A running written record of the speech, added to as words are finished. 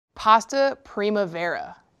Pasta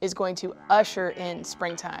Primavera is going to usher in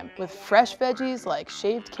springtime with fresh veggies like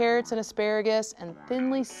shaved carrots and asparagus and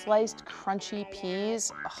thinly sliced crunchy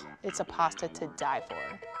peas. Ugh, it's a pasta to die for.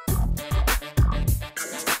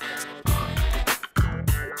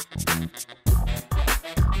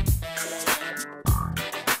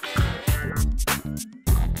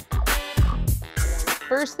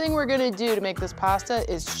 First thing we're gonna do to make this pasta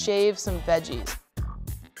is shave some veggies.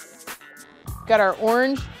 Got our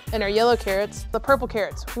orange and our yellow carrots, the purple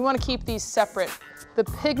carrots. We wanna keep these separate. The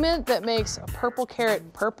pigment that makes a purple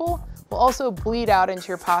carrot purple will also bleed out into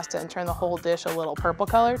your pasta and turn the whole dish a little purple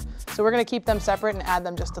colored. So we're gonna keep them separate and add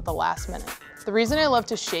them just at the last minute. The reason I love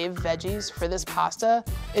to shave veggies for this pasta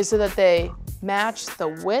is so that they match the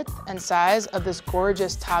width and size of this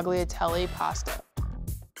gorgeous tagliatelle pasta.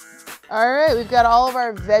 All right, we've got all of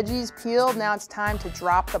our veggies peeled. Now it's time to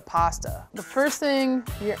drop the pasta. The first thing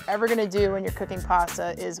you're ever gonna do when you're cooking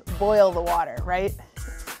pasta is boil the water, right?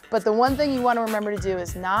 But the one thing you wanna remember to do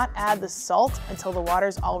is not add the salt until the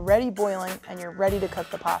water's already boiling and you're ready to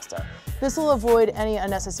cook the pasta. This will avoid any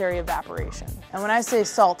unnecessary evaporation. And when I say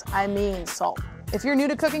salt, I mean salt. If you're new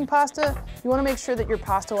to cooking pasta, you wanna make sure that your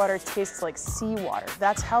pasta water tastes like seawater.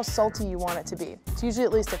 That's how salty you want it to be. It's usually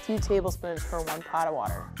at least a few tablespoons for 1 pot of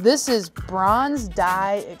water. This is bronze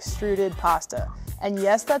dye extruded pasta. And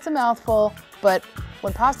yes, that's a mouthful, but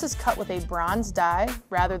when pasta's cut with a bronze dye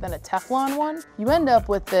rather than a Teflon one, you end up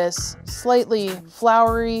with this slightly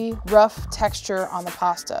floury, rough texture on the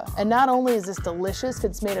pasta. And not only is this delicious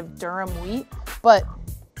because it's made of durum wheat, but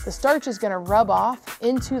the starch is gonna rub off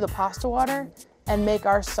into the pasta water and make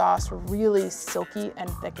our sauce really silky and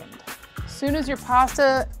thickened. As soon as your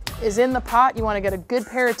pasta is in the pot, you wanna get a good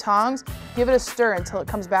pair of tongs, give it a stir until it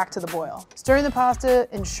comes back to the boil. Stirring the pasta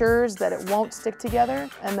ensures that it won't stick together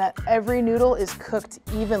and that every noodle is cooked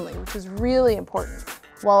evenly, which is really important.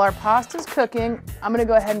 While our pasta's cooking, I'm gonna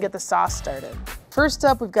go ahead and get the sauce started. First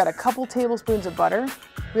up, we've got a couple tablespoons of butter.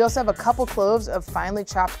 We also have a couple cloves of finely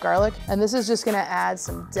chopped garlic, and this is just gonna add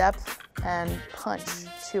some depth and punch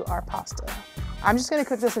to our pasta. I'm just gonna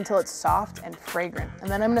cook this until it's soft and fragrant, and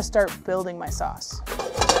then I'm gonna start building my sauce.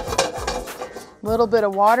 A little bit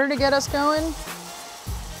of water to get us going.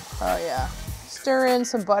 Oh yeah. Stir in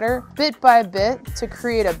some butter bit by bit to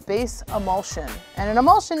create a base emulsion. And an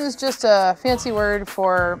emulsion is just a fancy word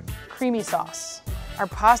for creamy sauce. Our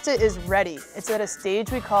pasta is ready. It's at a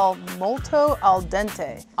stage we call molto al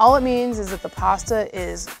dente. All it means is that the pasta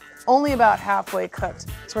is only about halfway cooked.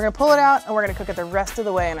 So we're gonna pull it out and we're gonna cook it the rest of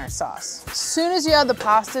the way in our sauce. As soon as you add the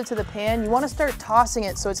pasta to the pan, you wanna start tossing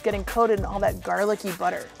it so it's getting coated in all that garlicky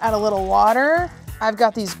butter. Add a little water. I've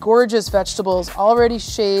got these gorgeous vegetables already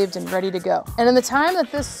shaved and ready to go. And in the time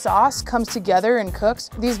that this sauce comes together and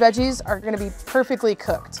cooks, these veggies are gonna be perfectly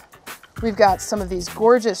cooked. We've got some of these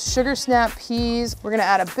gorgeous sugar snap peas. We're gonna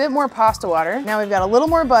add a bit more pasta water. Now we've got a little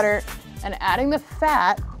more butter, and adding the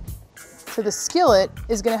fat to the skillet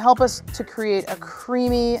is gonna help us to create a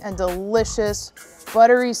creamy and delicious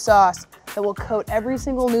buttery sauce that will coat every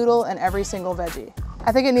single noodle and every single veggie.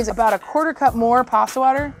 I think it needs about a 1/4 cup more pasta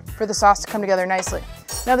water for the sauce to come together nicely.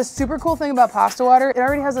 Now the super cool thing about pasta water, it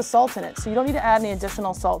already has the salt in it, so you don't need to add any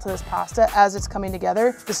additional salt to this pasta as it's coming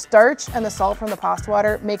together. The starch and the salt from the pasta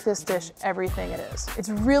water make this dish everything it is. It's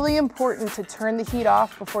really important to turn the heat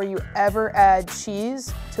off before you ever add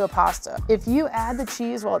cheese to a pasta. If you add the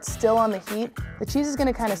cheese while it's still on the heat, the cheese is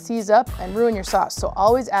gonna kind of seize up and ruin your sauce, so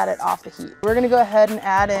always add it off the heat. We're gonna go ahead and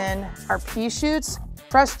add in our pea shoots.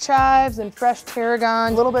 Fresh chives and fresh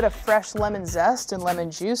tarragon, a little bit of fresh lemon zest and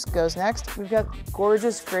lemon juice goes next. We've got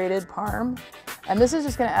gorgeous grated parm. And this is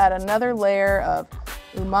just gonna add another layer of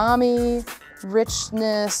umami,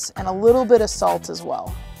 richness, and a little bit of salt as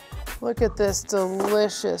well. Look at this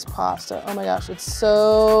delicious pasta. Oh my gosh, it's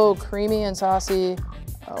so creamy and saucy.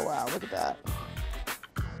 Oh wow, look at that.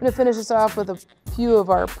 I'm gonna finish this off with a few of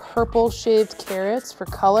our purple shaved carrots for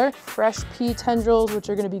color, fresh pea tendrils, which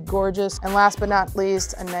are gonna be gorgeous, and last but not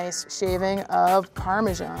least, a nice shaving of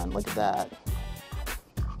Parmesan. Look at that.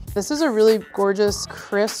 This is a really gorgeous,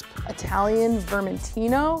 crisp Italian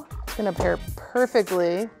vermentino. It's gonna pair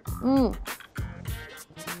perfectly.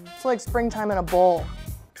 It's like springtime in a bowl.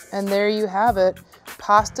 And there you have it,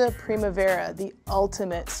 Pasta Primavera, the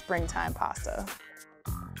ultimate springtime pasta.